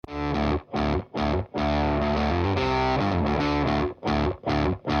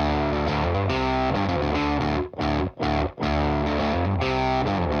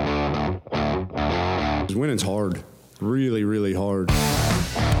winning's hard. Really, really hard.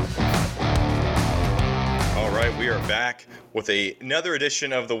 All right, we are back with another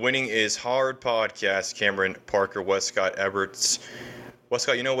edition of the Winning is Hard podcast. Cameron Parker, Westcott Eberts.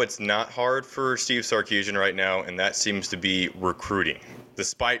 Westcott, you know what's not hard for Steve Sarkisian right now, and that seems to be recruiting.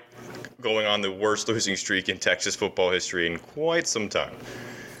 Despite going on the worst losing streak in Texas football history in quite some time.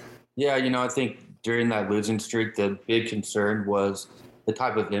 Yeah, I think during that losing streak, the big concern was the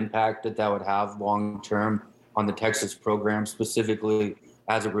type of impact that would have long-term on the Texas program, specifically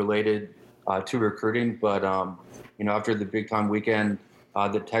as it related to recruiting. But, after the big-time weekend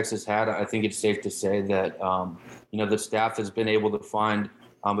that Texas had, I think it's safe to say that, the staff has been able to find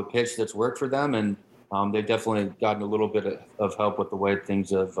a pitch that's worked for them, and they've definitely gotten a little bit of help with the way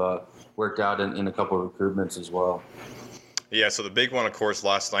things have worked out in a couple of recruitments as well. Yeah, so the big one, of course,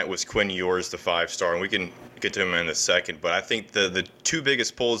 last night was Quinn Ewers, the 5-star, and we can get to him in a second. But I think the two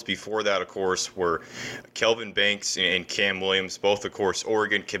biggest pulls before that, of course, were Kelvin Banks and Cam Williams, both, of course,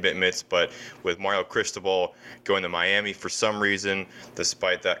 Oregon commitments. But with Mario Cristobal going to Miami for some reason,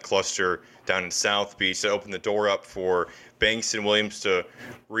 despite that cluster down in South Beach, that opened the door up for Banks and Williams to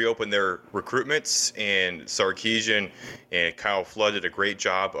reopen their recruitments, and Sarkisian and Kyle Flood did a great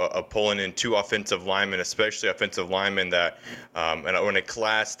job of pulling in two offensive linemen, especially offensive linemen that, in a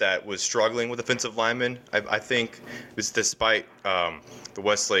class that was struggling with offensive linemen. I think it was despite the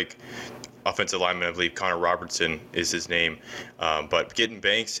Westlake offensive lineman, I believe Connor Robertson is his name. But getting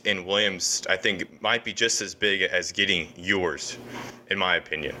Banks and Williams, I think, might be just as big as getting Ewers, in my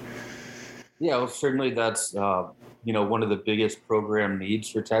opinion. Yeah, well, certainly that's one of the biggest program needs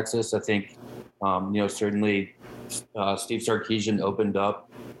for Texas. I think certainly Steve Sarkisian opened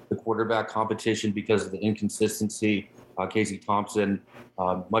up the quarterback competition because of the inconsistency. Casey Thompson,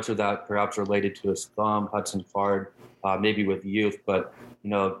 much of that perhaps related to his thumb. Hudson Card, maybe with youth, but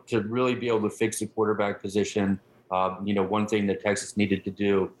to really be able to fix the quarterback position, one thing that Texas needed to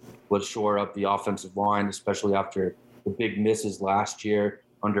do was shore up the offensive line, especially after the big misses last year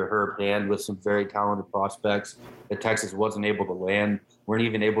under Herb Hand with some very talented prospects that Texas wasn't able to land, weren't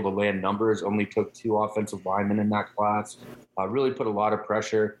even able to land numbers, only took 2 offensive linemen in that class. Really put a lot of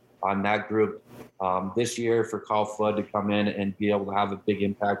pressure on that group this year for Kyle Flood to come in and be able to have a big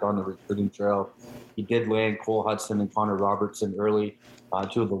impact on the recruiting trail. He did land Cole Hudson and Connor Robertson early,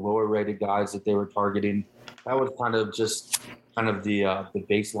 2 of the lower rated guys that they were targeting. That was kind of the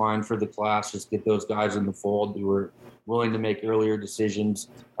baseline for the class, just get those guys in the fold who were willing to make earlier decisions.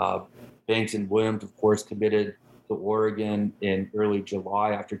 Banks and Williams, of course, committed to Oregon in early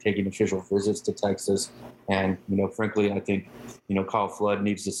July after taking official visits to Texas. And, frankly, I think, Kyle Flood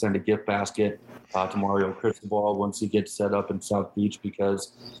needs to send a gift basket to Mario Cristobal once he gets set up in South Beach,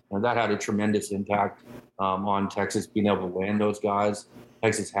 because that had a tremendous impact on Texas being able to land those guys.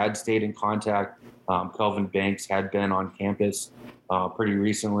 Texas had stayed in contact. Kelvin Banks had been on campus pretty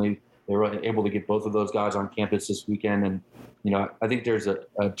recently. They were able to get both of those guys on campus this weekend. And, I think there's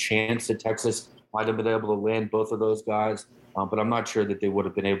a chance that Texas might have been able to land both of those guys, but I'm not sure that they would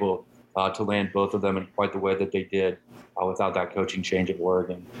have been able to land both of them in quite the way that they did without that coaching change at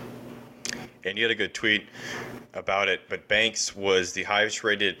Oregon. And you had a good tweet about it, but Banks was the highest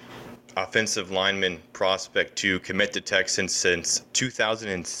rated offensive lineman prospect to commit to Texans since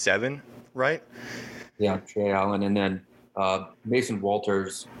 2007, right? Yeah, Trey Allen. And then Mason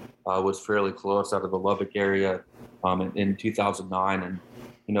Walters was fairly close out of the Lubbock area in 2009. And,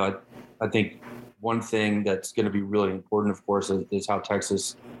 I think one thing that's going to be really important, of course, is how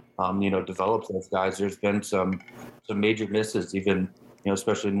Texas, develops those guys. There's been some major misses, even,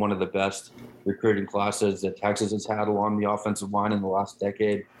 especially in one of the best recruiting classes that Texas has had along the offensive line in the last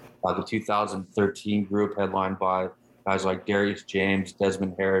decade. The 2013 group headlined by guys like Darius James,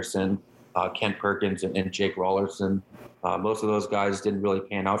 Desmond Harrison, Kent Perkins, and Jake Rollerson. Most of those guys didn't really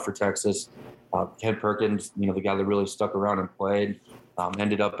pan out for Texas. Kent Perkins, the guy that really stuck around and played,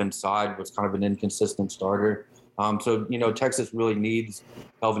 ended up inside, was kind of an inconsistent starter. So Texas really needs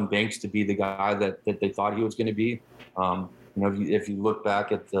Kelvin Banks to be the guy that they thought he was going to be. If you look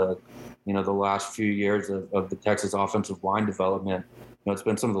back at the last few years of the Texas offensive line development, it's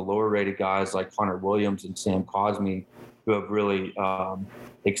been some of the lower rated guys like Connor Williams and Sam Cosme who have really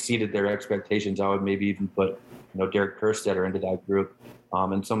exceeded their expectations. I would maybe even put, Derek Kerstetter into that group.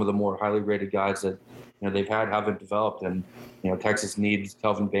 And some of the more highly rated guys that, they've haven't developed. And, Texas needs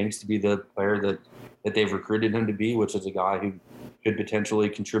Kelvin Banks to be the player that they've recruited him to be, which is a guy who could potentially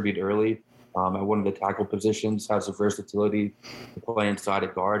contribute early at one of the tackle positions, has the versatility to play inside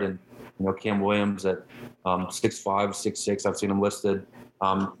at guard. And, Cam Williams at 6'5", 6'6", I've seen him listed,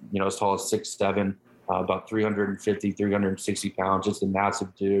 as tall as 6'7", about 350, 360 pounds, just a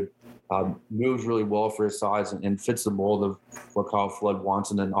massive dude. moves really well for his size and fits the mold of what Kyle Flood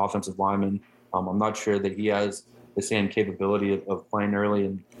wants in an offensive lineman. I'm not sure that he has the same capability of playing early,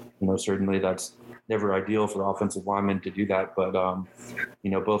 and certainly that's never ideal for the offensive lineman to do that. But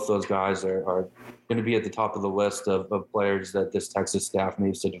both those guys are going to be at the top of the list of players that this Texas staff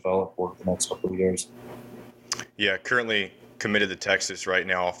needs to develop for the next couple of years. Yeah, currently committed to Texas right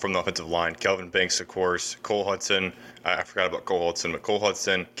now from the offensive line. Kelvin Banks, of course, Cole Hudson. I forgot about Cole Hudson, but Cole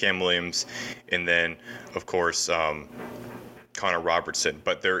Hudson, Cam Williams, and then, of course, Connor Robertson.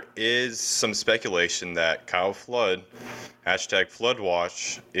 But there is some speculation that Kyle Flood,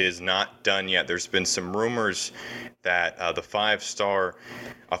 #FloodWatch, is not done yet. There's been some rumors that the 5-star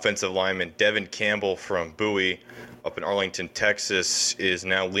offensive lineman Devin Campbell from Bowie up in Arlington, Texas, is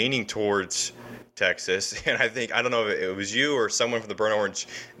now leaning towards Texas. And I don't know if it was you or someone from the Burnt Orange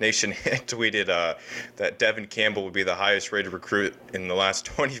Nation tweeted that Devin Campbell would be the highest rated recruit in the last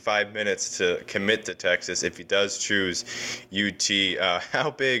 25 minutes to commit to Texas if he does choose UT. How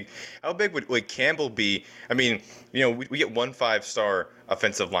big would Campbell be? I mean, we get 1 5-star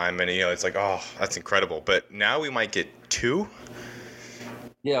offensive lineman, and, it's like, oh, that's incredible. But now we might get 2.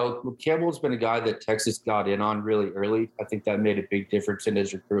 Yeah, well, Campbell's been a guy that Texas got in on really early. I think that made a big difference in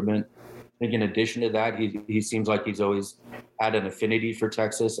his recruitment. I think in addition to that, he seems like he's always had an affinity for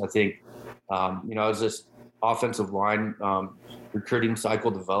Texas. I think, as this offensive line recruiting cycle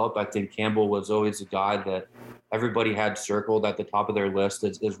developed, I think Campbell was always a guy that everybody had circled at the top of their list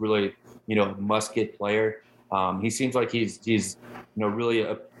as really, a must-get player. He seems like he's really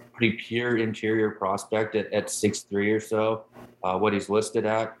a pretty pure interior prospect at 6'3" or so, what he's listed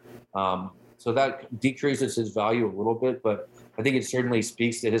at. So that decreases his value a little bit, but I think it certainly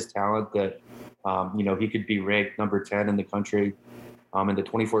speaks to his talent that, he could be ranked number 10 in the country in the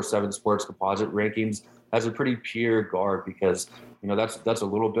 24/7 Sports Composite rankings as a pretty pure guard, because, that's a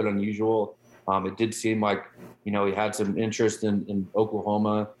little bit unusual. It did seem like, he had some interest in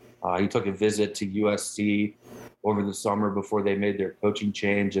Oklahoma. He took a visit to USC over the summer before they made their coaching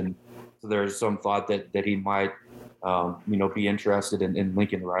change. And so there's some thought that he might, be interested in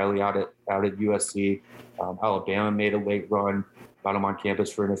Lincoln Riley out at USC. Alabama made a late run, got him on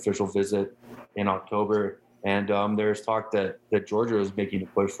campus for an official visit in October. And there's talk that Georgia was making a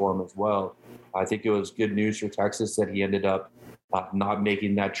push for him as well. I think it was good news for Texas that he ended up not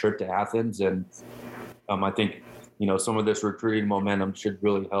making that trip to Athens. And I think, some of this recruiting momentum should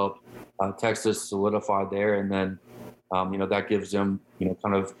really help Texas solidify there. And then, that gives them,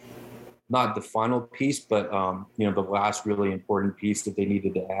 kind of not the final piece, but, the last really important piece that they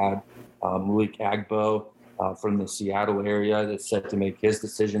needed to add. Malik Agbo from the Seattle area that's set to make his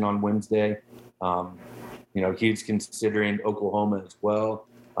decision on Wednesday. He's considering Oklahoma as well.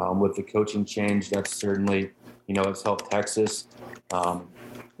 With the coaching change, that's certainly, it's helped Texas.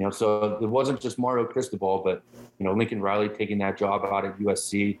 So it wasn't just Mario Cristobal, but, Lincoln Riley taking that job out at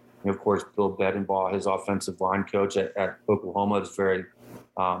USC. Of course, Bill Bedenbaugh, his offensive line coach at Oklahoma, is very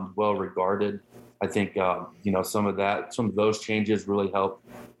well regarded. I think, some of those changes really help,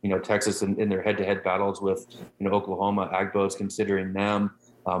 Texas in their head-to-head battles with, Oklahoma. Agbo's considering them.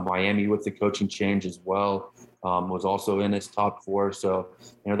 Miami with the coaching change as well, was also in his top 4. So,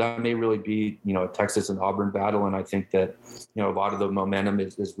 that may really be, a Texas and Auburn battle. And I think that, a lot of the momentum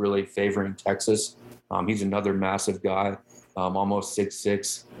is really favoring Texas. He's another massive guy, almost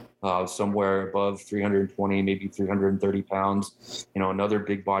 6'6", somewhere above 320, maybe 330 pounds. Another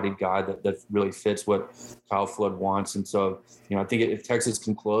big-bodied guy that really fits what Kyle Flood wants. And so, I think if Texas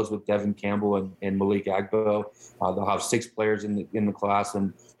can close with Devin Campbell and Malik Agbo, they'll have 6 players in the class,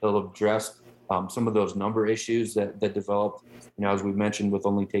 and they'll address some of those number issues that developed, as we mentioned, with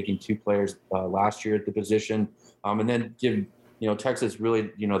only taking 2 players last year at the position, and then give, Texas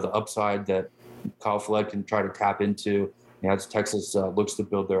really, the upside that Kyle Flood can try to tap into as Texas looks to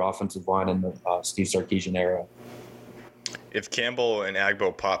build their offensive line in the Steve Sarkisian era. If Campbell and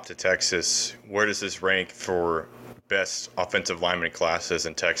Agbo pop to Texas, where does this rank for best offensive lineman classes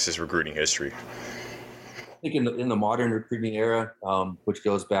in Texas recruiting history? I think in the modern recruiting era, which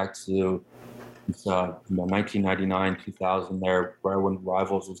goes back to 1999, 2000, there, right when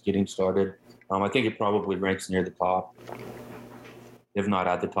Rivals was getting started, I think it probably ranks near the top, if not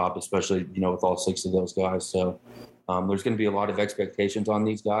at the top, especially, with all 6 of those guys. So there's going to be a lot of expectations on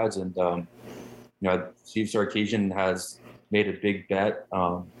these guys. And, Steve Sarkisian has made a big bet,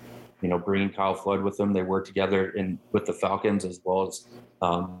 bringing Kyle Flood with him. They work together with the Falcons as well as,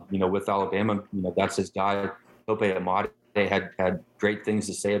 with Alabama. That's his guy. Tope Amadi had great things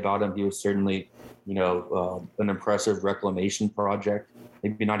to say about him. He was certainly, an impressive reclamation project.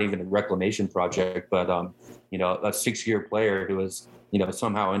 Maybe not even a reclamation project, but a 6-year player who was,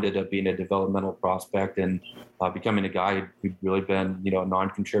 somehow ended up being a developmental prospect and becoming a guy who'd really been, a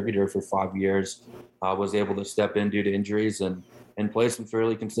non-contributor for 5 years, was able to step in due to injuries and play some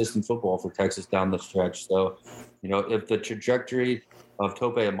fairly consistent football for Texas down the stretch. So, if the trajectory of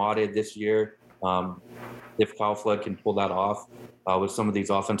Tope Amade this year, if Kyle Flood can pull that off with some of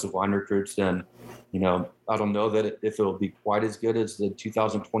these offensive line recruits, then, I don't know that if it'll be quite as good as the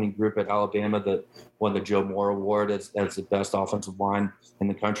 2020 group at Alabama that won the Joe Moore Award as the best offensive line in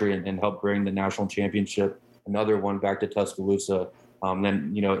the country and helped bring the national championship, another one, back to Tuscaloosa.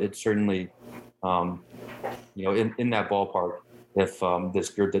 Then, it's certainly, in that ballpark if this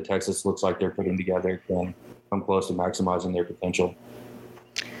group that Texas looks like they're putting together can come close to maximizing their potential.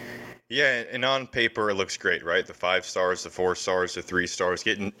 Yeah, and on paper it looks great, right? The 5 stars, the 4 stars, the 3 stars,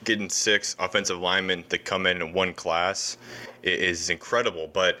 getting 6 offensive linemen to come in one class is incredible.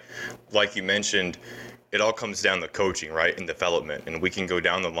 But like you mentioned, it all comes down to coaching, right, and development. And we can go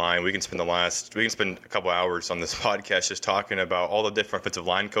down the line. We can spend a couple hours on this podcast just talking about all the different offensive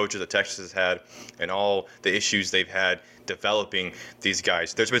line coaches that Texas has had and all the issues they've had developing these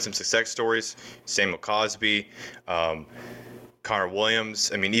guys. There's been some success stories. Samuel Cosby, Connor Williams.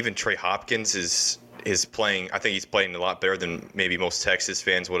 I mean, even Trey Hopkins is playing. I think he's playing a lot better than maybe most Texas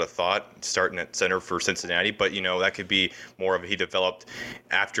fans would have thought, starting at center for Cincinnati. But, that could be more of he developed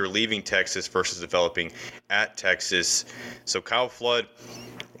after leaving Texas versus developing at Texas. So Kyle Flood,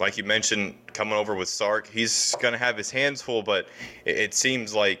 like you mentioned, coming over with Sark, he's going to have his hands full, but it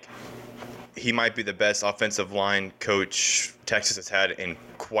seems like he might be the best offensive line coach Texas has had in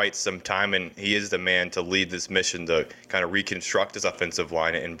quite some time, and he is the man to lead this mission to kind of reconstruct his offensive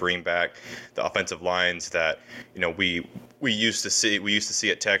line and bring back the offensive lines that we used to see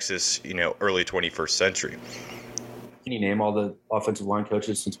at Texas, early 21st century. Can you name all the offensive line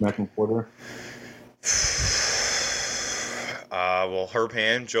coaches since Malcolm Porter? Well, Herb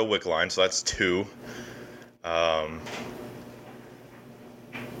Hand, Joe Wickline, so that's 2.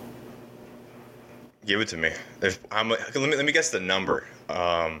 Give it to me. Let me guess the number. 4?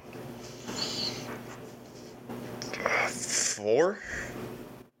 I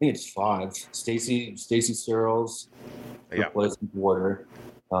think it's 5. Stacy Searles replaced Porter.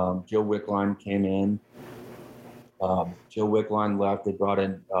 Joe Wickline came in. Joe Wickline left. They brought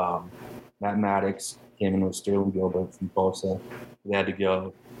in Matt Maddox, came in with Sterling Gilbert from Tulsa. They had to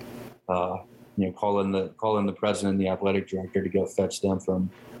go, call in the president and the athletic director to go fetch them from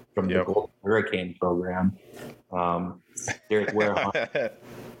the Golden Hurricane program. Derek Ware,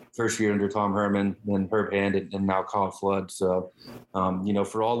 first year under Tom Herman, then Herb Hand, and now Kyle Flood. So,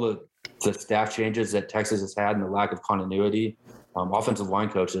 for all the staff changes that Texas has had and the lack of continuity, offensive line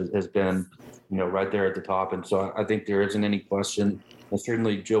coach has been, right there at the top. And so I think there isn't any question. And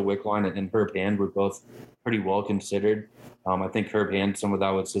certainly Joe Wickline and Herb Hand were both pretty well considered. I think Herb Hand, some of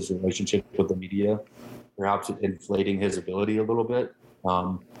that was his relationship with the media, perhaps inflating his ability a little bit.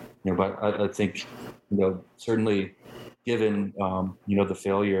 But I think, certainly given, the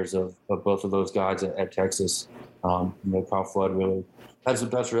failures of both of those guys at Texas, Kyle Flood really has the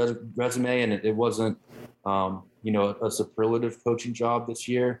best resume, and it wasn't, a superlative coaching job this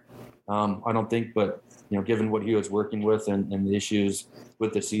year. I don't think, but, given what he was working with and the issues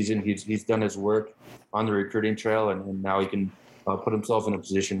with the season, he's done his work on the recruiting trail, and now he can put himself in a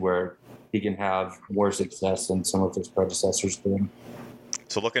position where he can have more success than some of his predecessors did.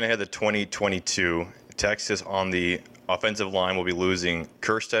 So looking ahead to 2022, Texas on the offensive line will be losing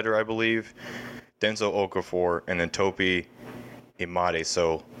Kerstetter, I believe, Denzel Okafor, and then Tope Amade.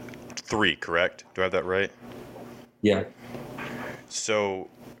 So 3, correct? Do I have that right? Yeah. So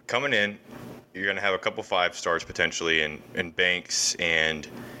coming in, you're going to have a couple 5 stars potentially in Banks and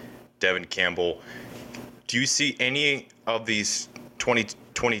Devin Campbell. Do you see any of these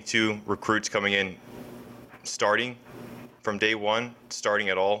 2022 recruits coming in starting from day one, starting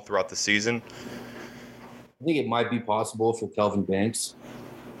at all throughout the season? I think it might be possible for Kelvin Banks.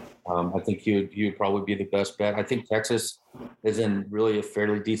 I think he would probably be the best bet. I think Texas is in really a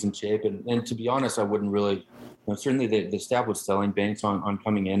fairly decent shape. And to be honest, I wouldn't really, certainly the staff was selling Banks on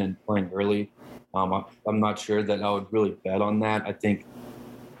coming in and playing early. I'm not sure that I would really bet on that. I think,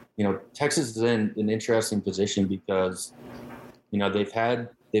 Texas is in an interesting position because, they've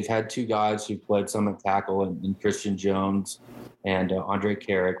had 2 guys who played some at tackle in Christian Jones and Andre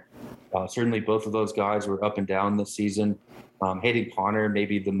Carrick. Certainly both of those guys were up and down this season. Hayden Connor may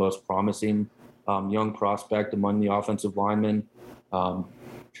be the most promising young prospect among the offensive linemen.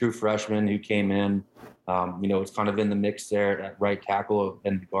 true freshman who came in. It's kind of in the mix there at right tackle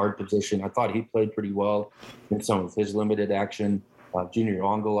and guard position. I thought he played pretty well in some of his limited action. Junior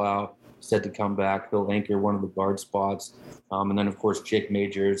Ongelau said to come back. He'll anchor one of the guard spots. And then, of course, Jake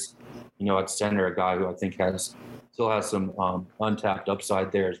Majors, at center, a guy who I think still has some untapped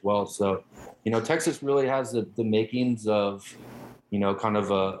upside there as well. So, Texas really has the makings of, kind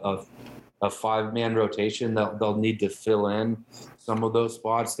of a five-man rotation that they'll need to fill in some of those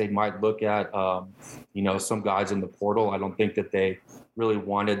spots. They might look at, some guys in the portal. I don't think that they really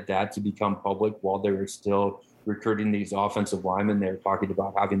wanted that to become public while they were still recruiting these offensive linemen. They're talking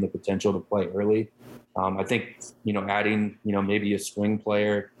about having the potential to play early. I think, adding, maybe a swing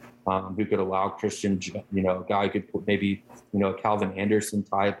player who could allow Christian, a guy who could maybe, a Calvin Anderson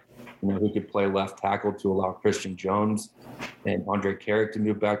type, who could play left tackle to allow Christian Jones and Andre Carrick to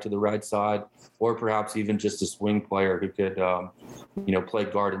move back to the right side, or perhaps even just a swing player who could, play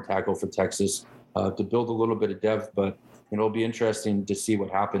guard and tackle for Texas to build a little bit of depth. But it'll be interesting to see what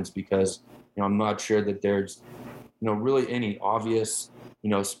happens because, I'm not sure that there's, really any obvious,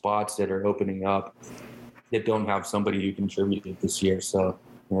 spots that are opening up that don't have somebody who contributed this year. So,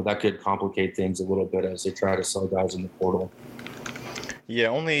 that could complicate things a little bit as they try to sell guys in the portal. Yeah,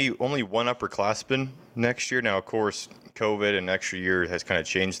 only one upperclassman next year. Now, of course, COVID and extra year has kind of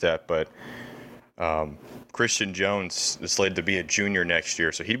changed that, but Christian Jones is slated to be a junior next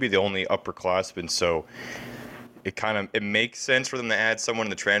year, so he'd be the only upperclassman. So it makes sense for them to add someone in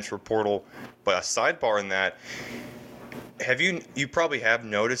the transfer portal. But a sidebar in that, you probably have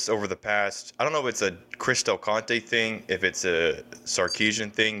noticed over the past, I don't know if it's a Chris Del Conte thing, if it's a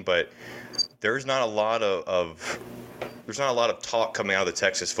Sarkisian thing, but there's not a lot of talk coming out of the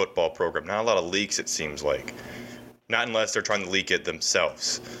Texas football program. Not a lot of leaks, it seems like. Not unless they're trying to leak it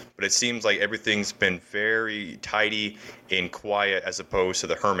themselves. But it seems like everything's been very tidy and quiet as opposed to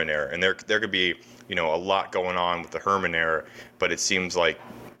the Herman era. And there could be, a lot going on with the Herman era, but it seems like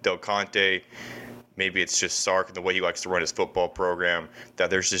Del Conte, maybe it's just Sark and the way he likes to run his football program,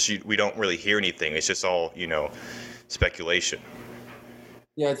 that we don't really hear anything. It's just all, speculation.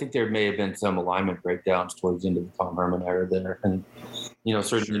 Yeah, I think there may have been some alignment breakdowns towards the end of the Tom Herman era there, and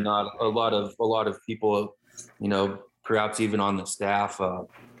certainly not a lot of people, perhaps even on the staff,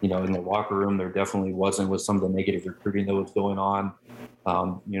 in the locker room, there definitely wasn't with some of the negative recruiting that was going on,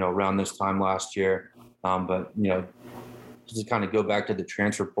 around this time last year. But just to kind of go back to the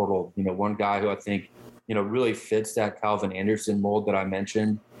transfer portal, one guy who I think, really fits that Calvin Anderson mold that I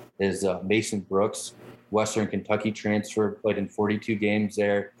mentioned is Mason Brooks. Western Kentucky transfer, played in 42 games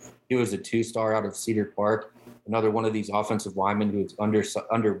there. He was a 2-star out of Cedar Park. Another one of these offensive linemen who is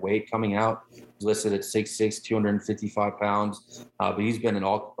underweight coming out. He's listed at 6'6", 255 pounds. But he's been an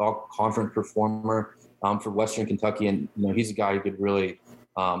all-conference performer for Western Kentucky. And, he's a guy who could really,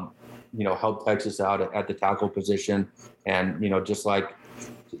 help Texas out at the tackle position. And, just like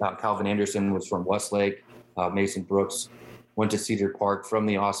Calvin Anderson was from Westlake, Mason Brooks went to Cedar Park from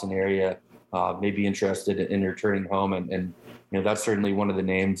the Austin area. May be interested in returning home. And that's certainly one of the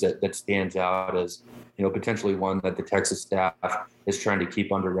names that stands out as, potentially one that the Texas staff is trying to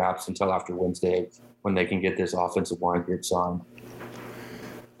keep under wraps until after Wednesday when they can get this offensive line group signed.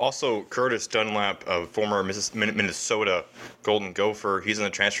 Also, Curtis Dunlap, a former Minnesota Golden Gopher, he's in the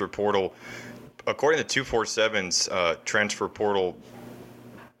transfer portal. According to 247's transfer portal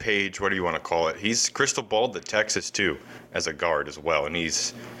page, what do you want to call it? He's crystal balled to Texas, too, as a guard as well, and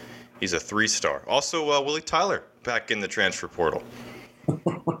he's a 3-star. Also, Willie Tyler back in the transfer portal.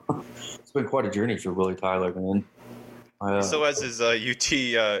 It's been quite a journey for Willie Tyler, man. So as his UT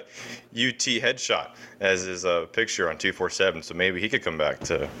headshot, as his picture on 247. So maybe he could come back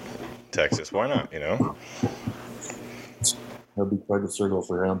to Texas. Why not? That'd be quite a circle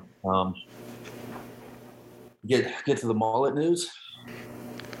for him. Get to the mullet news.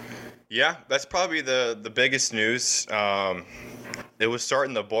 Yeah, that's probably the biggest news. It was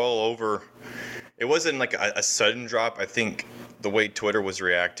starting to boil over. It wasn't like a sudden drop. I think the way Twitter was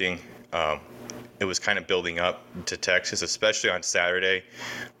reacting, it was kind of building up to Texas, especially on Saturday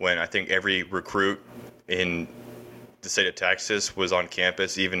when I think every recruit in the state of Texas was on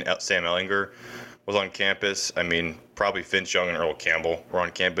campus. Even Sam Ehlinger was on campus. I mean, probably Vince Young and Earl Campbell were on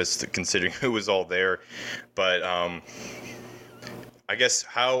campus, considering who was all there. But I guess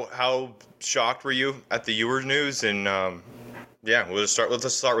how shocked were you at the Ewers news? And yeah, let's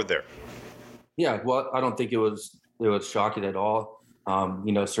just start with there. Yeah, well, I don't think it was shocking at all.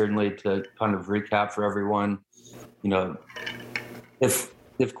 Certainly to kind of recap for everyone, if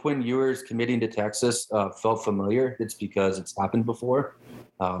Quinn Ewers committing to Texas felt familiar, it's because it's happened before,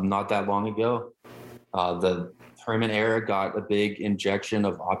 not that long ago. The Herman era got a big injection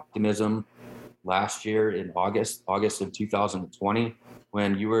of optimism last year in August of 2020,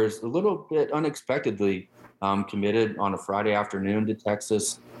 when Ewers a little bit unexpectedly committed on a Friday afternoon to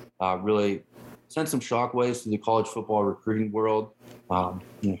Texas. Really sent some shockwaves to the college football recruiting world.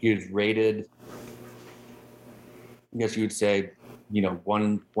 He was rated, I guess you would say,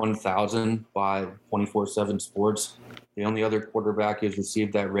 1,000 by 24/7 Sports. The only other quarterback who's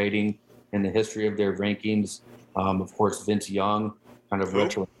received that rating in the history of their rankings, of course, Vince Young, kind of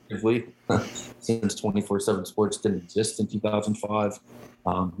retroactively, since 24/7 Sports didn't exist in 2005.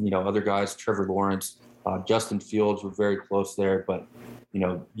 Other guys, Trevor Lawrence, Justin Fields were very close there, but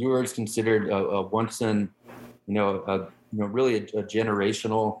Ewers considered a once in, really a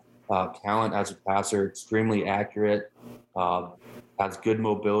generational talent as a passer, extremely accurate, has good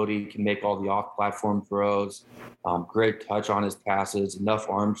mobility, can make all the off-platform throws, great touch on his passes, enough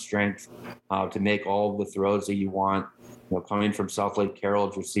arm strength to make all of the throws that you want. Coming from South Lake Carroll,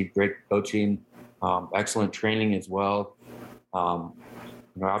 received great coaching, excellent training as well.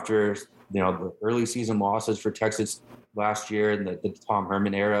 After the early season losses for Texas last year and the Tom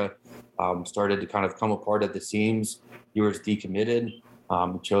Herman era started to kind of come apart at the seams, Ewers decommitted.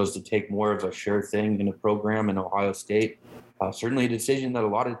 Chose to take more of a sure thing in a program in Ohio State. Certainly a decision that a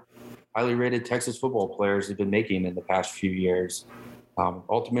lot of highly rated Texas football players have been making in the past few years.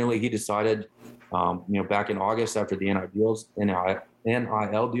 Ultimately, he decided, back in August after the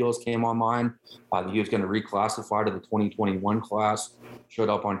NIL deals came online, that he was going to reclassify to the 2021 class, showed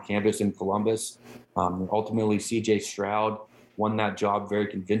up on campus in Columbus. Ultimately, C.J. Stroud won that job very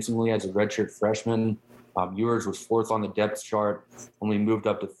convincingly as a redshirt freshman. Ewers was fourth on the depth chart, only moved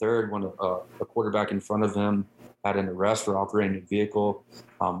up to third when a quarterback in front of him had an arrest for operating a vehicle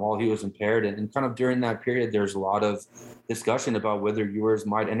while he was impaired. And kind of during that period, there's a lot of discussion about whether Ewers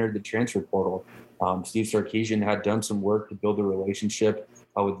might enter the transfer portal. Steve Sarkisian had done some work to build a relationship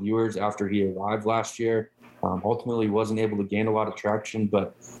with Ewers after he arrived last year. Ultimately, he wasn't able to gain a lot of traction,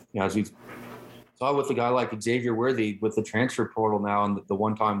 but as we saw with a guy like Xavier Worthy with the transfer portal now and the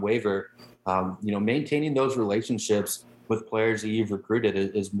one-time waiver, maintaining those relationships with players that you've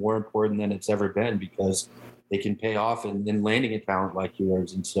recruited is more important than it's ever been, because they can pay off in landing a talent like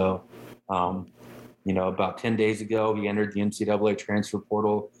yours. And so, about 10 days ago, he entered the NCAA transfer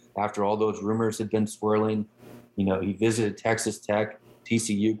portal after all those rumors had been swirling. He visited Texas Tech,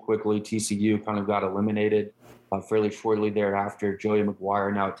 TCU quickly. TCU kind of got eliminated fairly shortly thereafter. Joey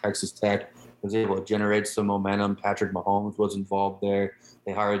McGuire, now at Texas Tech, was able to generate some momentum. Patrick Mahomes was involved there.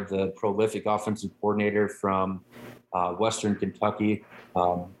 They hired the prolific offensive coordinator from Western Kentucky,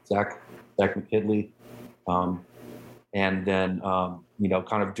 Zach McKinley. And then,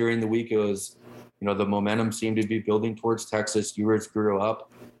 kind of during the week, it was, the momentum seemed to be building towards Texas. Ewers grew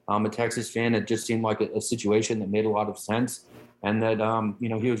up a Texas fan. It just seemed like a situation that made a lot of sense. And that,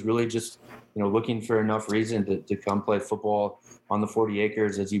 he was really just, looking for enough reason to come play football on the 40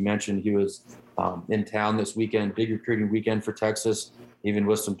 acres. As you mentioned, he was in town this weekend, big recruiting weekend for Texas, even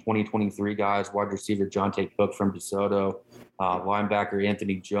with some 2023 guys, wide receiver Jonte Cook from DeSoto, linebacker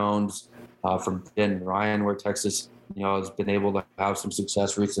Anthony Jones from Denton Ryan, where Texas, has been able to have some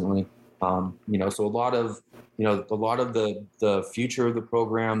success recently. So a lot of the future of the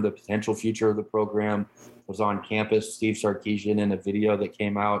program, the potential future of the program was on campus. Steve Sarkisian, in a video that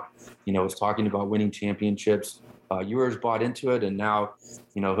came out, was talking about winning championships. Ewers bought into it, and now,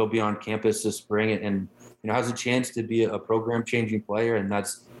 he'll be on campus this spring and has a chance to be a program-changing player, and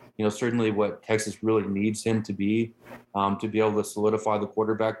that's, certainly what Texas really needs him to be able to solidify the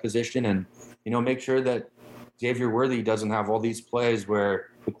quarterback position and, make sure that Xavier Worthy doesn't have all these plays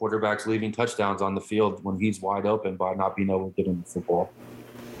where the quarterback's leaving touchdowns on the field when he's wide open by not being able to get him the football.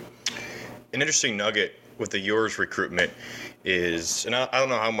 An interesting nugget with the Ewers recruitment is, and I don't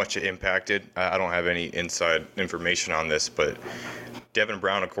know how much it impacted. I don't have any inside information on this, but Devin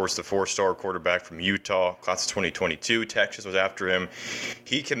Brown, of course, the 4-star quarterback from Utah, class of 2022. Texas was after him.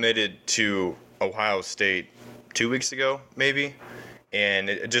 He committed to Ohio State 2 weeks ago, maybe. And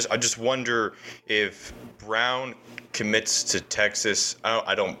I just wonder if Brown commits to Texas.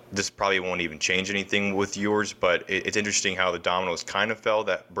 This probably won't even change anything with Ewers, but it's interesting how the dominoes kind of fell,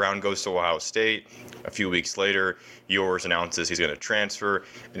 that Brown goes to Ohio State. A few weeks later, Ewers announces he's going to transfer,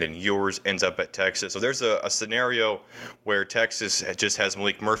 and then Ewers ends up at Texas. So there's a scenario where Texas just has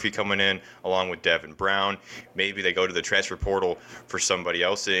Malik Murphy coming in along with Devin Brown. Maybe they go to the transfer portal for somebody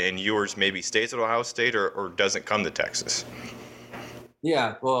else, and Ewers maybe stays at Ohio State or doesn't come to Texas.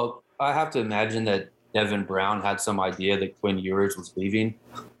 Yeah, well, I have to imagine that Devin Brown had some idea that Quinn Ewers was leaving.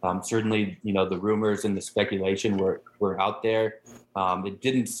 Certainly, the rumors and the speculation were out there. It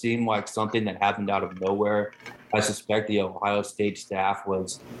didn't seem like something that happened out of nowhere. I suspect the Ohio State staff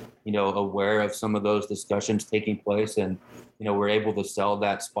was, aware of some of those discussions taking place, and were able to sell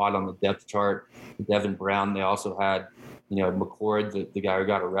that spot on the depth chart to Devin Brown. They also had, McCord, the guy who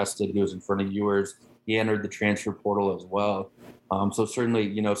got arrested, who was in front of Ewers. He entered the transfer portal as well. So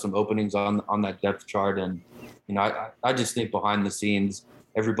certainly, some openings on that depth chart. And, I just think behind the scenes,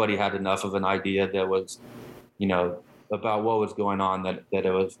 everybody had enough of an idea that was, about what was going on that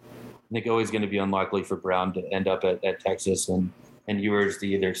it was, I think, always going to be unlikely for Brown to end up at Texas and Ewers to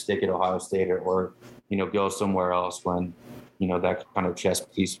either stick at Ohio State or go somewhere else when, that kind of chess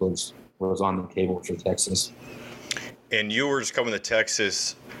piece was on the table for Texas. And Ewers coming to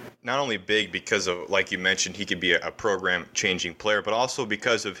Texas, not only big because of, like you mentioned, he could be a program-changing player, but also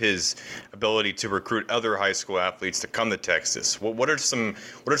because of his ability to recruit other high school athletes to come to Texas. What are some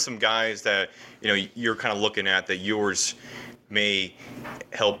guys that you're kind of looking at that Ewers may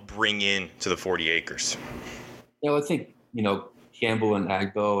help bring in to the 40 acres? I think Campbell and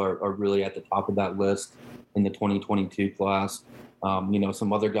Agbo are really at the top of that list in the 2022 class.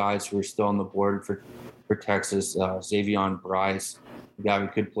 Some other guys who are still on the board for Texas, Xavion Bryce, a guy who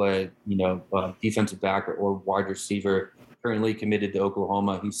could play, defensive back or wide receiver, currently committed to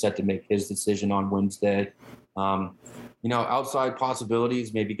Oklahoma. He's set to make his decision on Wednesday. Outside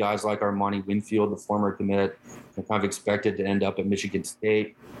possibilities, maybe guys like Armani Winfield, the former commit, kind of expected to end up at Michigan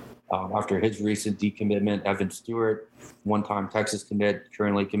State. After his recent decommitment, Evan Stewart, one-time Texas commit,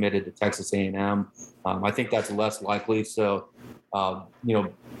 currently committed to Texas A&M. I think that's less likely. So,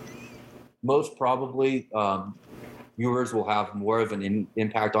 most probably Ewers will have more of an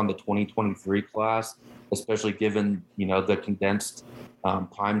impact on the 2023 class, especially given, the condensed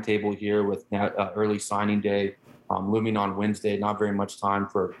timetable here with early signing day looming on Wednesday. Not very much time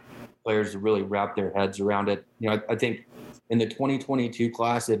for players to really wrap their heads around it. I think in the 2022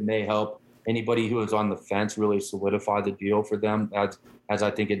 class, it may help anybody who is on the fence really solidify the deal for them, as I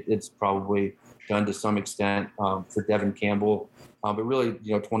think it's probably done to some extent for Devin Campbell. But really,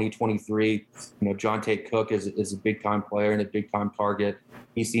 2023, Jonte Cook is a big-time player and a big-time target.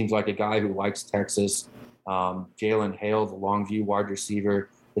 He seems like a guy who likes Texas. Jalen Hale, the Longview wide receiver,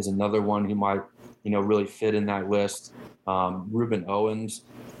 is another one who might, really fit in that list. Ruben Owens,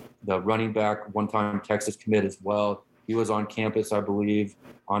 the running back, one-time Texas commit as well. He was on campus, I believe,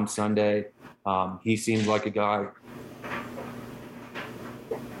 on Sunday. He seems like a guy.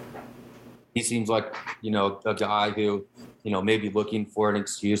 He seems like, a guy who, maybe looking for an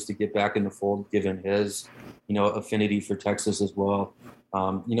excuse to get back in the fold, given his, affinity for Texas as well.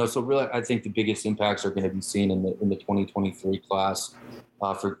 So really, I think the biggest impacts are going to be seen in the 2023 class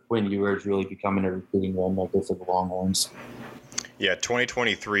for Quinn Ewers really becoming a recruiting role model for the Longhorns. Yeah,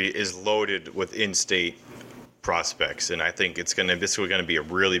 2023 is loaded with in-state prospects, and I think this is going to be a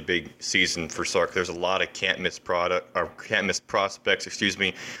really big season for Sark. There's a lot of can't miss prospects,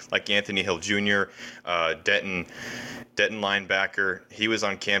 like Anthony Hill Jr., Denton linebacker. He was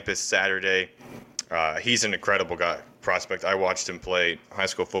on campus Saturday. He's an incredible prospect. I watched him play high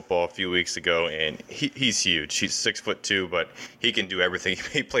school football a few weeks ago, and he's huge. He's 6'2", but he can do everything.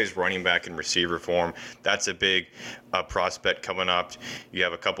 He plays running back and receiver for him. That's a big prospect coming up. You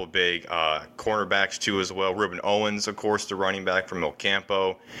have a couple big cornerbacks too as well. Ruben Owens, of course, the running back from El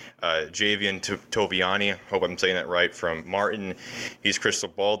Campo. Javian Toviani, hope I'm saying that right, from Martin. He's crystal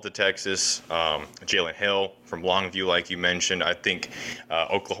balled to Texas. Jalen Hill from Longview, like you mentioned. I think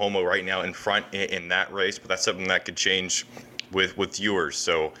Oklahoma right now in front in that race, but that's something that could change with Ewers.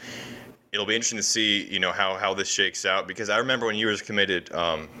 So it'll be interesting to see, how this shakes out, because I remember when Ewers committed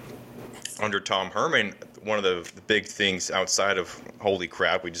under Tom Herman, one of the big things outside of holy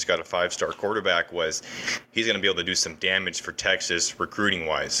crap, we just got a 5-star quarterback, was he's going to be able to do some damage for Texas recruiting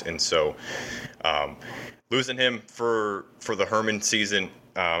wise. And so losing him for the Herman season,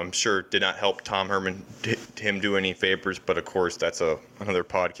 I'm sure did not help Tom Herman him do any favors, but of course that's another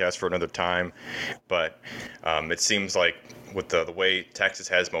podcast for another time. But it seems like with the way Texas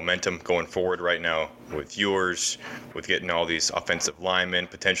has momentum going forward right now, with Ewers, with getting all these offensive linemen,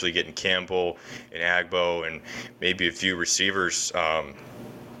 potentially getting Campbell and Agbo, and maybe a few receivers,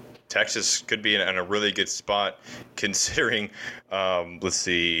 Texas could be in a really good spot, considering, a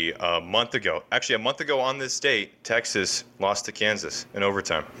month ago on this date, Texas lost to Kansas in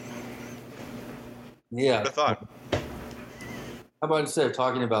overtime. Yeah. What a thought. How about instead of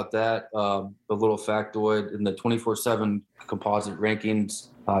talking about that, the little factoid in the 24/7 composite rankings,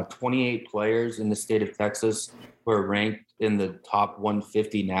 28 players in the state of Texas were ranked in the top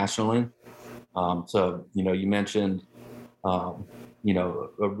 150 nationally. So, you mentioned, a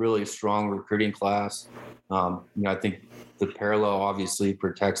really strong recruiting class. I think the parallel, obviously,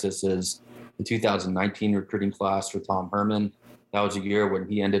 for Texas is the 2019 recruiting class for Tom Herman. That was a year when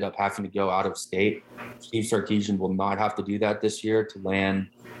he ended up having to go out of state. Steve Sarkisian will not have to do that this year to land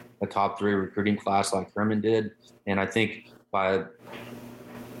a top 3 recruiting class like Herman did. And I think by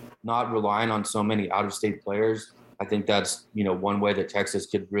not relying on so many out-of-state players, I think that's, one way that Texas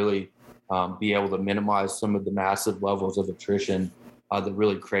could really be able to minimize some of the massive levels of attrition that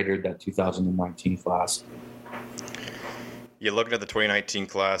really cratered that 2019 class. Yeah, looking at the 2019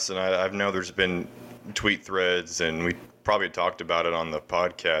 class, and I know there's been tweet threads, and we probably talked about it on the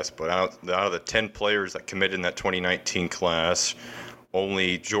podcast, but out of the 10 players that committed in that 2019 class,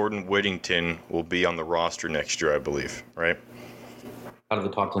 only Jordan Whittington will be on the roster next year, I believe, right? Out of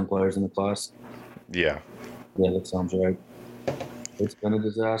the top 10 players in the class? Yeah. Yeah, that sounds right. It's been a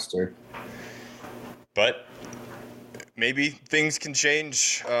disaster. But maybe things can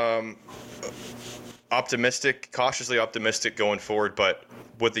change. Cautiously optimistic going forward. But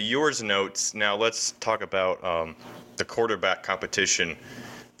with the Ewers notes, now let's talk about the quarterback competition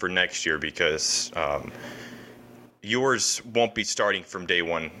for next year, because Ewers won't be starting from day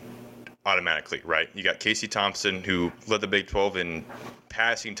one automatically, right? You got Casey Thompson, who led the Big 12 in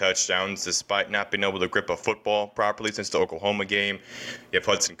passing touchdowns despite not being able to grip a football properly since the Oklahoma game. You have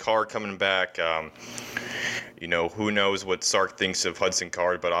Hudson Card coming back. Who knows what Sark thinks of Hudson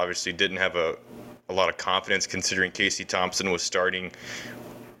Card, but obviously didn't have a lot of confidence considering Casey Thompson was starting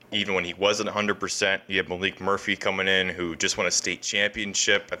even when he wasn't 100%. You have Malik Murphy coming in, who just won a state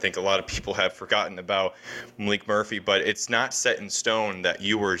championship. I think a lot of people have forgotten about Malik Murphy, but it's not set in stone that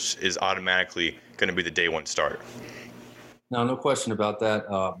Ewers is automatically going to be the day one starter. No question about that.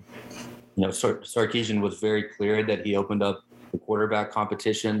 Sarkisian was very clear that he opened up the quarterback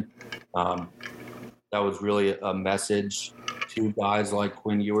competition. That was really a message to guys like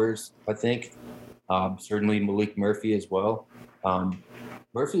Quinn Ewers, I think. Certainly Malik Murphy as well.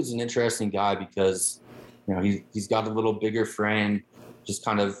 Murphy's an interesting guy because, he's got a little bigger frame.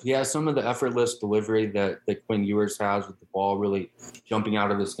 He has some of the effortless delivery that Quinn Ewers has with the ball really jumping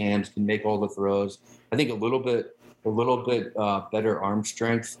out of his hands, can make all the throws. I think a little bit better arm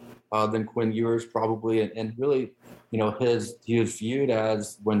strength than Quinn Ewers probably. And really, he was viewed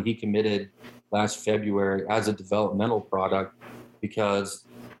as, when he committed last February, as a developmental product because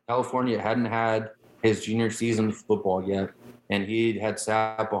California hadn't had his junior season of football yet. And he had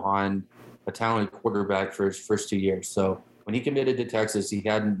sat behind a talented quarterback for his first 2 years. So when he committed to Texas, he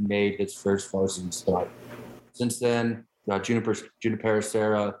hadn't made his first varsity start. Since then, Juniper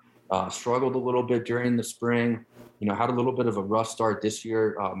Serra struggled a little bit during the spring. Had a little bit of a rough start this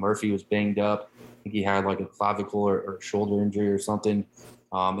year. Murphy was banged up. I think he had like a clavicle or shoulder injury or something.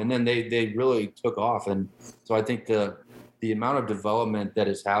 And then they really took off. And so I think the amount of development that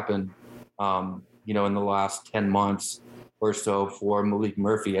has happened, in the last 10 months or so for Malik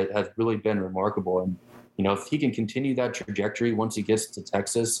Murphy has really been remarkable. And, if he can continue that trajectory once he gets to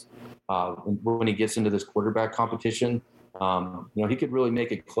Texas, when he gets into this quarterback competition, he could really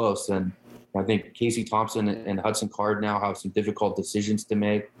make it close. And I think Casey Thompson and Hudson Card now have some difficult decisions to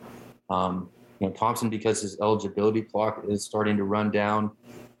make. Thompson, because his eligibility clock is starting to run down,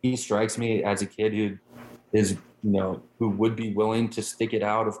 he strikes me as a kid who is, who would be willing to stick it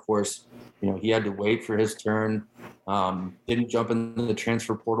out. Of course, he had to wait for his turn. Didn't jump in the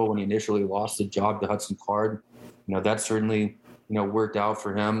transfer portal when he initially lost the job to Hudson Card. That certainly, worked out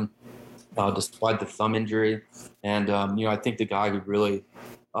for him despite the thumb injury. And, I think the guy who really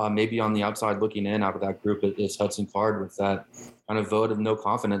maybe on the outside looking in out of that group is Hudson Card, with that kind of vote of no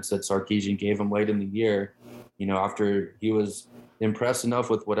confidence that Sarkisian gave him late in the year, after he was impressed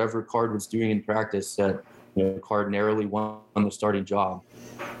enough with whatever Card was doing in practice that Card narrowly won the starting job.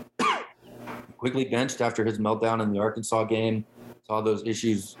 Quickly benched after his meltdown in the Arkansas game. Saw those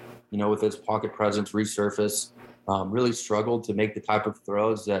issues, with his pocket presence resurface. Really struggled to make the type of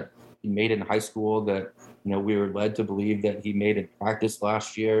throws that he made in high school that, we were led to believe that he made in practice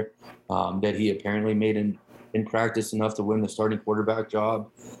last year, that he apparently made in practice enough to win the starting quarterback job.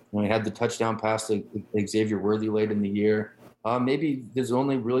 He had the touchdown pass to Xavier Worthy late in the year. Maybe his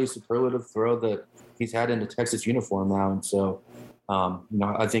only really superlative throw that he's had in a Texas uniform now. And so,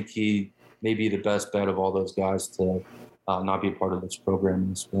 I think he may be the best bet of all those guys to not be a part of this program in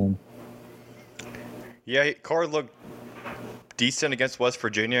the spring. Yeah, Card looked decent against West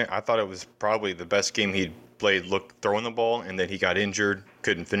Virginia. I thought it was probably the best game he'd played throwing the ball, and then he got injured,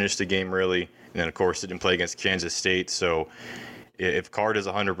 couldn't finish the game really. And then, of course, didn't play against Kansas State. So if Card is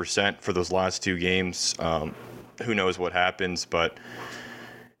 100% for those last two games, who knows what happens. But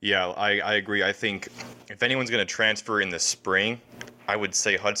Yeah, I agree. I think if anyone's going to transfer in the spring, I would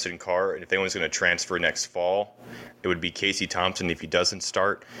say Hudson Card. And if anyone's going to transfer next fall, it would be Casey Thompson if he doesn't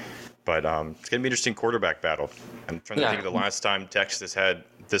start. But it's going to be an interesting quarterback battle. I'm trying to think of the last time Texas had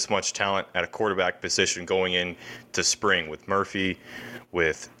this much talent at a quarterback position going into spring with Murphy,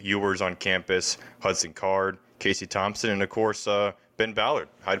 with Ewers on campus, Hudson Card, Casey Thompson, and of course Ben Ballard,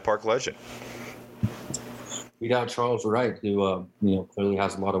 Hyde Park legend. We got Charles Wright, who clearly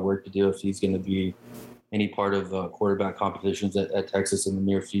has a lot of work to do if he's going to be any part of quarterback competitions at Texas in the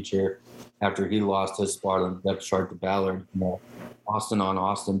near future. After he lost his spot on the depth chart to Ballard, Austin on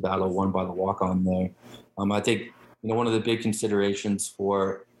Austin battle won by the walk-on there. I think one of the big considerations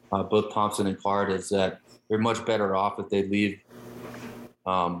for both Thompson and Card is that they're much better off if they leave,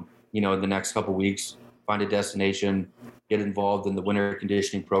 in the next couple weeks, find a destination, get involved in the winter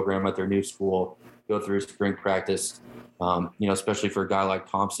conditioning program at their new school, go through spring practice, especially for a guy like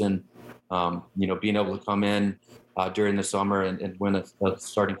Thompson, being able to come in during the summer and win a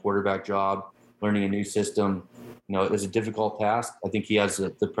starting quarterback job, learning a new system, is a difficult task. I think he has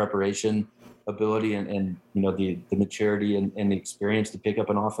the preparation ability and the maturity and the experience to pick up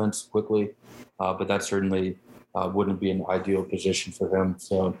an offense quickly. But that certainly wouldn't be an ideal position for him.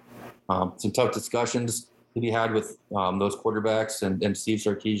 So some tough discussions to be had with those quarterbacks and Steve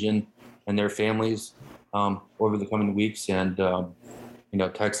Sarkisian and their families over the coming weeks. And,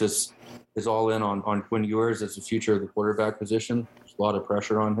 Texas is all in on Quinn Ewers as the future of the quarterback position. There's a lot of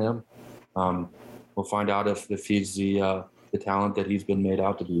pressure on him. We'll find out if he's the talent that he's been made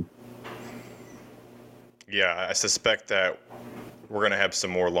out to be. Yeah, I suspect that we're going to have some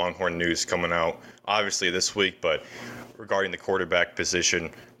more Longhorn news coming out, obviously this week, but regarding the quarterback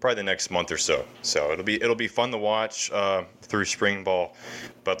position, probably the next month or so. So it'll be fun to watch through spring ball.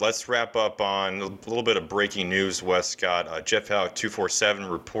 But let's wrap up on a little bit of breaking news. Westcott, Jeff Howe 247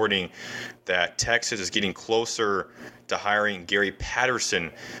 reporting that Texas is getting closer to hiring Gary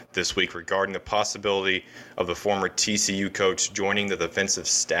Patterson this week regarding the possibility of the former TCU coach joining the defensive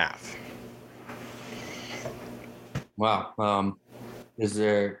staff. Wow. Is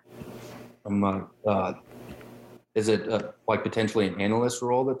there is it like potentially an analyst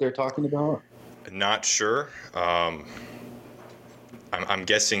role that they're talking about? Not sure. I'm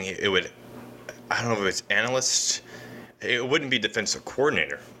guessing it would. I don't know if it's analyst. It wouldn't be defensive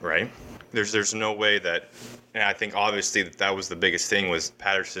coordinator, right? There's no way that. And I think obviously that was the biggest thing was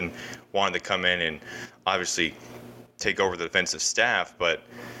Patterson wanted to come in and obviously take over the defensive staff, but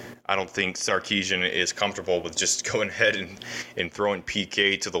I don't think Sarkisian is comfortable with just going ahead and throwing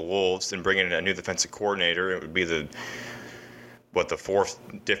PK to the Wolves and bringing in a new defensive coordinator. It would be the fourth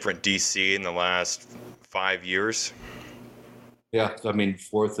different DC in the last 5 years. Yeah, I mean,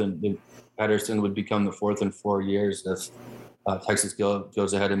 Patterson would become the fourth in 4 years if Texas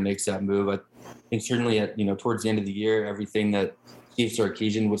goes ahead and makes that move. I think certainly towards the end of the year, everything that Steve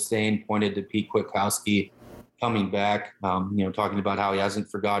Sarkisian was saying pointed to Pete Kwiatkowski coming back, talking about how he hasn't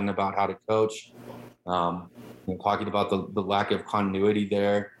forgotten about how to coach, talking about the lack of continuity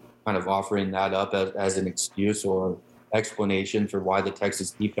there, kind of offering that up as an excuse or explanation for why the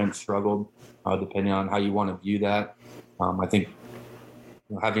Texas defense struggled, depending on how you want to view that. I think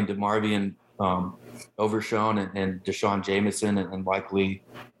having DeMarvion Overshown and Deshaun Jameson and likely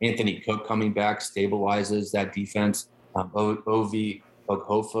Anthony Cook coming back stabilizes that defense. Ovi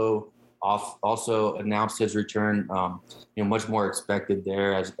Oghofo also announced his return, much more expected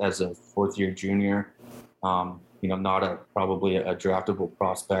there as a fourth-year junior. Not probably a draftable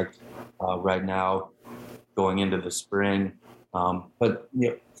prospect right now going into the spring. But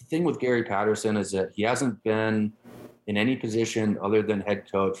the thing with Gary Patterson is that he hasn't been in any position other than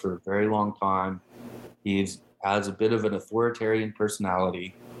head coach for a very long time. He has a bit of an authoritarian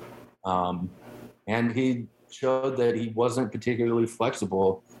personality. And he showed that he wasn't particularly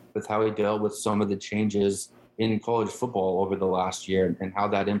flexible with how he dealt with some of the changes in college football over the last year and how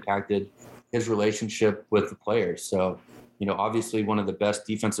that impacted his relationship with the players. So, obviously one of the best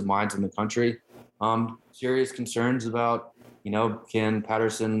defensive minds in the country. Serious concerns about, can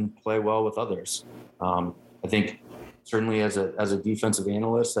Patterson play well with others? I think certainly as a defensive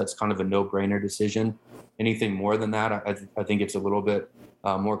analyst, that's kind of a no-brainer decision. Anything more than that, I think it's a little bit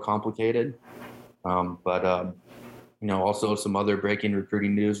more complicated. Also some other breaking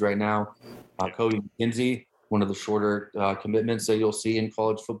recruiting news right now. Cody McKenzie, one of the shorter commitments that you'll see in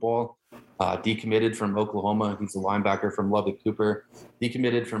college football, decommitted from Oklahoma. He's a linebacker from Lubbock Cooper.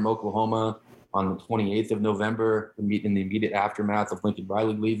 Decommitted from Oklahoma on the 28th of November in the immediate aftermath of Lincoln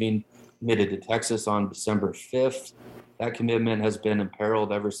Riley leaving. Committed to Texas on December 5th. That commitment has been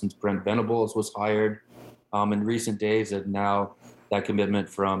imperiled ever since Brent Venables was hired in recent days, and now that commitment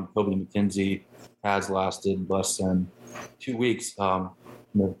from Kobe McKenzie has lasted less than 2 weeks.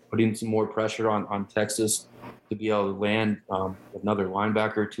 Putting some more pressure on Texas to be able to land another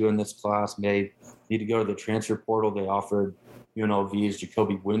linebacker or two in this class. May need to go to the transfer portal. They offered UNLV's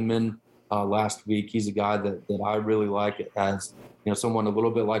Jacoby Windman last week. He's a guy that I really like as someone a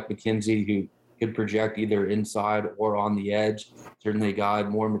little bit like McKenzie who could project either inside or on the edge. Certainly a guy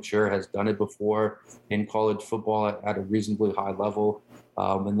more mature, has done it before in college football at a reasonably high level.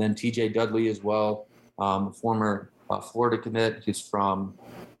 And then TJ Dudley as well, former Florida commit. He's from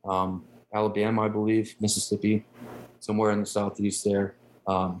Alabama, I believe, Mississippi, somewhere in the southeast there.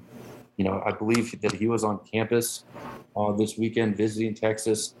 I believe that he was on campus this weekend visiting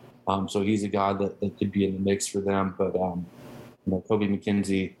Texas. So he's a guy that could be in the mix for them. But, Kobe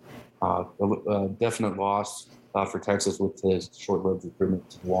McKenzie, a definite loss for Texas with his short-lived recruitment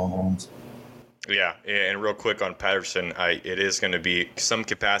to the Longhorns. Yeah, and real quick on Patterson, it is going to be some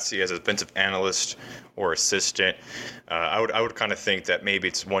capacity as a defensive analyst or assistant. I would kind of think that maybe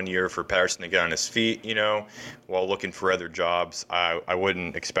it's 1 year for Patterson to get on his feet, while looking for other jobs. I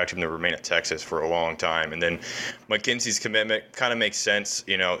wouldn't expect him to remain at Texas for a long time. And then McKenzie's commitment kind of makes sense.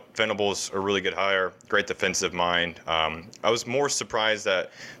 Venables a really good hire, great defensive mind. I was more surprised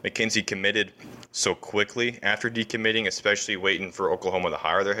that McKenzie committed so quickly after decommitting, especially waiting for Oklahoma to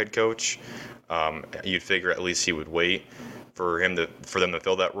hire their head coach. You'd figure at least he would wait for them to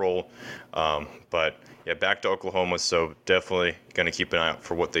fill that role. But yeah, back to Oklahoma. So definitely going to keep an eye out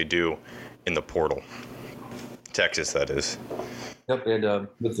for what they do in the portal. Texas, that is. Yep, and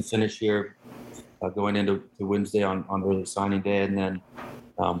with the finish here, going into Wednesday on early signing day, and then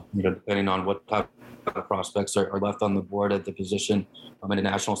depending on what type of prospects are left on the board at the position, I'm in a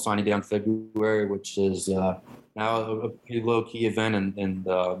national signing day in February, which is now a pretty low key event in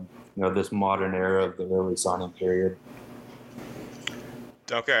this modern era of the early signing period.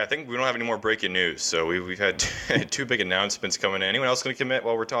 Okay, I think we don't have any more breaking news. So we've had two big announcements coming in. Anyone else going to commit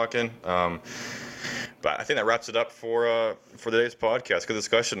while we're talking? But I think that wraps it up for today's podcast. Good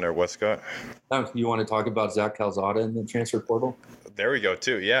discussion there, Westcott. You want to talk about Zach Calzada in the transfer portal? There we go,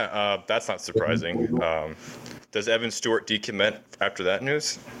 too. Yeah, that's not surprising. Does Evan Stewart decommit after that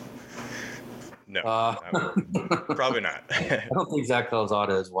news? No, probably not. I don't think Zach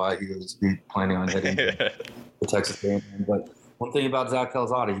Calzada is why he was planning on hitting the Texas game. But one thing about Zach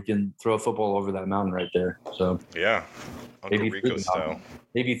Calzada, he can throw a football over that mountain right there. So yeah, Uncle Rico style.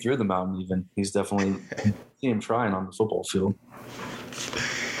 Maybe through the mountain even. He's definitely see him trying on the football field.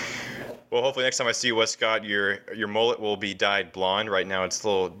 Well, hopefully next time I see you, Westcott, your mullet will be dyed blonde. Right now it's a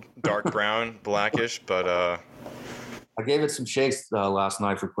little dark brown, blackish, but I gave it some shakes last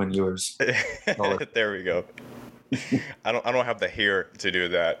night for Quinn Ewers. There we go. I don't have the hair to do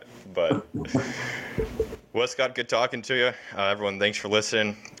that, but Westcott, good talking to you. Everyone, thanks for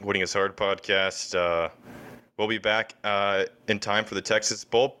listening. Winning is Hard podcast. We'll be back in time for the Texas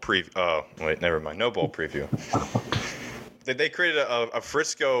Bowl preview. Oh, wait, never mind. No bowl preview. They created a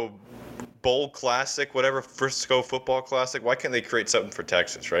Frisco Bowl Classic, whatever, Frisco Football Classic. Why can't they create something for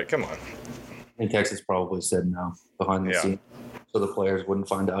Texas, right? Come on. And Texas probably said no behind the scenes so the players wouldn't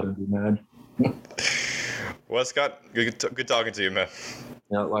find out and be mad. Well, Scott, good talking to you, man.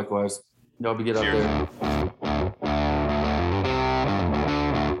 Yeah, likewise. Y'all be good out there.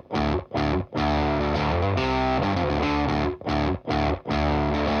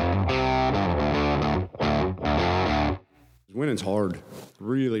 Winning's hard,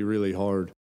 really, really hard.